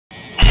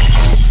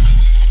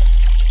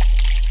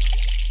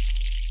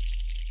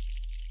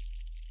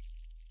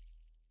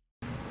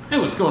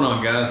What's going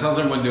on, guys? How's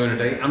everyone doing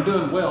today? I'm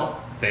doing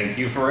well. Thank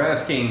you for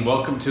asking.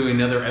 Welcome to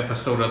another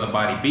episode of the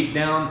Body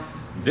Beatdown.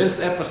 This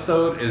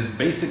episode is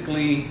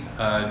basically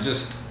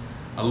just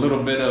a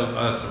little bit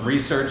of some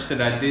research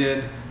that I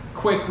did.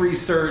 Quick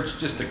research,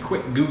 just a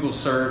quick Google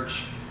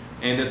search,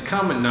 and it's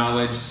common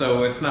knowledge,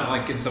 so it's not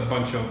like it's a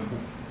bunch of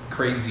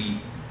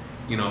crazy,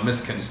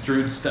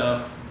 misconstrued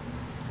stuff.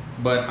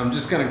 But I'm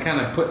just going to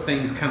kind of put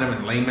things kind of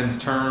in layman's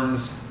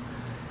terms.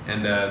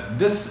 And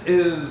this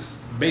is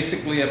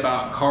basically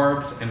about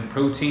carbs and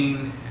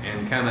protein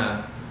and kind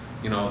of,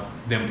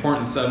 the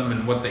importance of them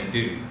and what they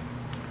do.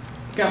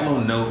 Got a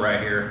little note right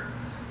here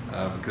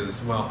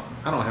because, well,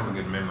 I don't have a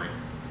good memory.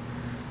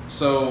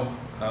 So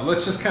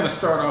let's just kind of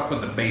start off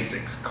with the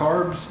basics.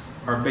 Carbs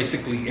are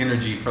basically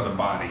energy for the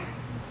body.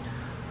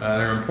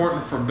 They're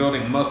important for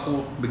building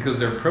muscle because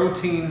they're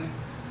protein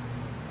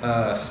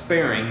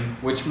sparing,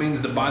 which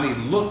means the body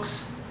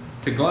looks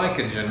to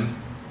glycogen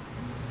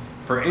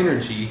for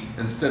energy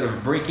instead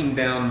of breaking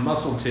down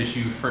muscle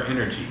tissue for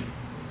energy.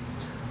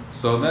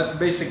 So that's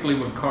basically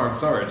what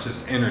carbs are. It's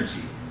just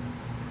energy.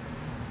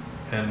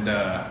 And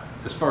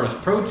as far as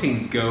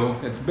proteins go,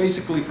 it's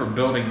basically for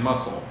building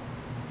muscle.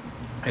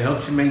 It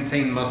helps you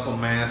maintain muscle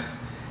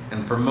mass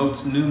and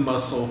promotes new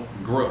muscle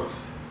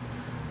growth.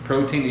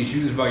 Protein is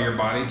used by your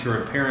body to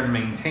repair and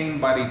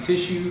maintain body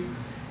tissue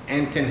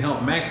and can help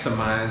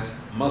maximize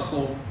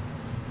muscle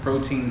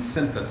protein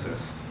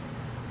synthesis.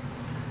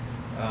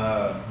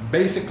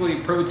 Basically,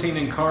 protein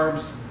and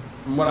carbs,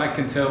 from what I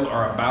can tell,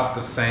 are about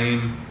the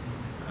same.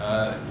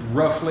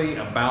 Roughly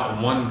about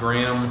 1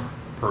 gram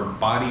per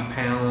body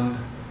pound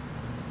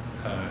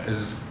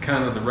is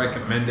kind of the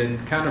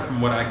recommended, kind of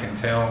from what I can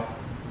tell.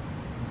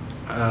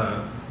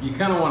 You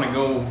kind of want to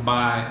go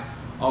by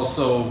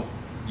also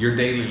your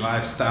daily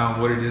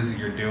lifestyle, what it is that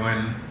you're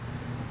doing.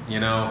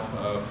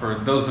 For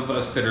those of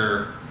us that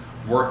are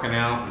working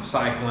out and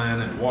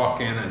cycling and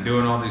walking and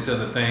doing all these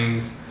other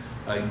things,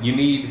 you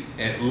need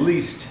at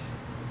least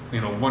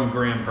 1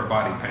 gram per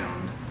body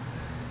pound.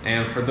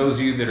 And for those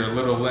of you that are a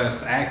little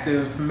less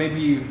active,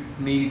 maybe you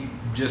need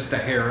just a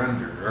hair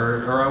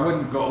under, or I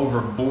wouldn't go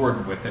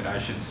overboard with it, I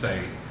should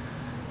say.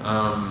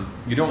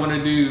 You don't want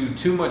to do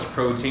too much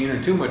protein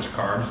or too much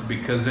carbs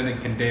because then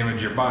it can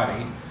damage your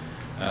body,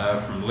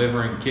 from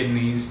liver and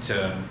kidneys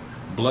to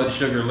blood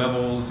sugar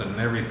levels and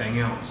everything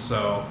else.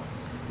 So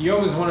you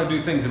always want to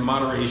do things in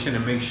moderation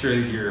and make sure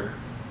that you're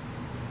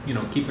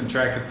keeping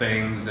track of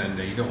things, and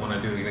you don't want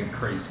to do anything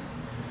crazy.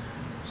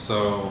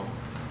 So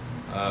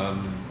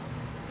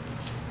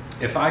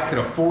if I could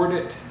afford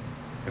it,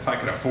 if I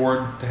could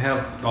afford to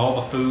have all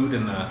the food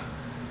and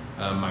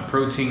my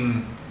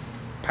protein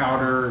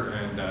powder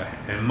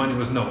and money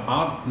was no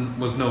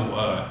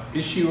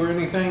issue or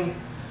anything,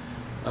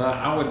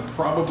 I would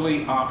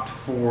probably opt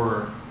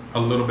for a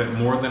little bit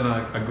more than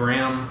a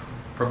gram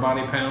per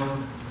body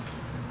pound,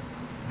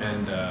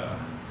 and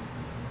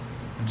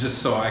just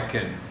so I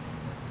could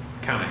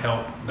kind of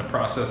help the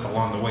process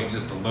along the way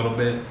just a little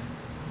bit.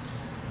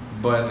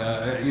 But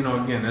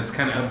again, it's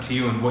kind of up to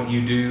you and what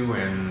you do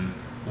and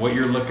what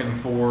you're looking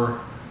for.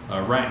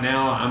 Right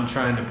now I'm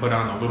trying to put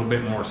on a little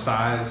bit more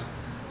size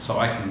so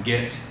I can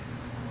get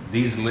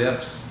these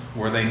lifts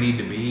where they need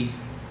to be,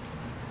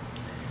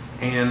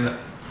 and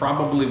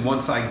probably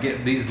once I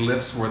get these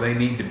lifts where they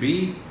need to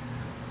be,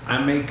 I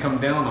may come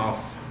down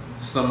off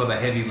some of the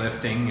heavy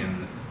lifting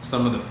and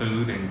some of the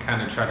food and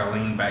kind of try to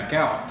lean back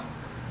out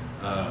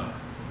a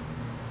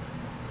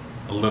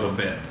little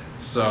bit.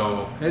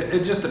 So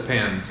it just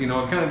depends, it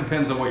kind of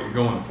depends on what you're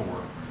going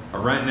for. But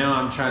right now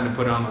I'm trying to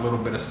put on a little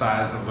bit of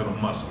size and a little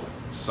muscle.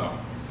 So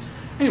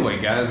anyway,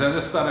 guys, I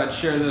just thought I'd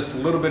share this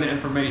little bit of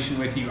information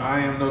with you. I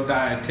am no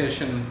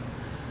dietitian,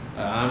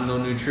 I'm no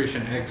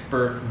nutrition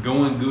expert.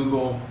 Go in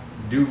Google,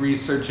 do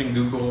research in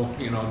Google,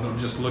 don't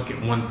just look at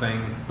one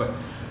thing. But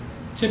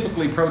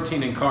typically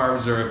protein and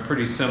carbs are a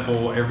pretty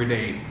simple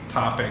everyday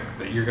topic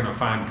that you're going to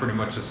find pretty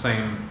much the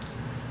same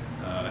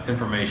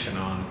information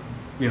on,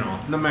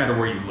 no matter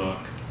where you look.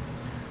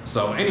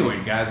 So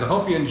anyway, guys, I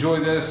hope you enjoy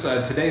this.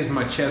 Today's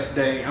my chest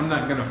day. I'm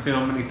not going to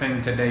film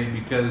anything today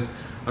because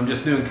I'm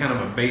just doing kind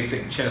of a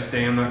basic chest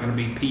day. I'm not going to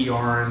be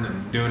PRing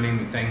and doing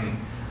anything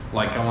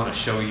like I want to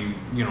show you,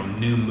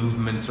 new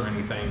movements or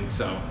anything.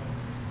 So I'm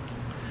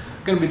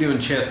going to be doing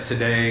chest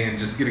today and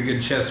just get a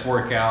good chest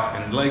workout.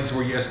 And legs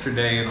were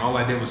yesterday, and all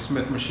I did was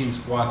Smith machine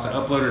squats. I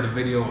uploaded a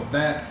video of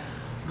that.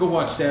 Go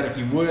watch that if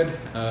you would.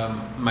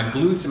 My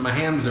glutes and my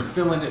hams are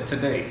feeling it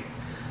today.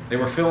 They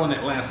were feeling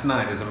it last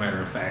night, as a matter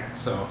of fact.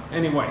 So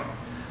anyway,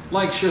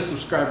 like, share,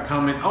 subscribe,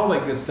 comment, all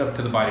that good stuff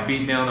to the Body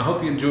Beatdown. I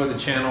hope you enjoy the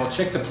channel.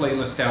 Check the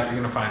playlist out. You're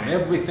going to find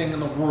everything in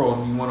the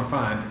world you want to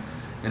find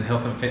in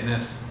health and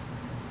fitness,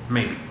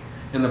 maybe,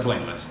 in the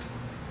playlist.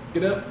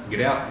 Get up,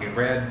 get out, get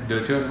rad, do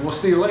it to it, and we'll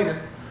see you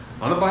later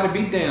on the Body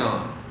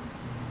Beatdown.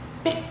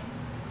 Get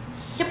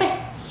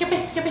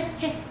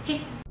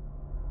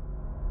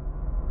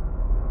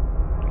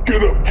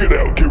up, get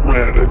out, get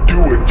rad, and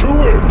do it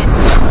to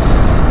it!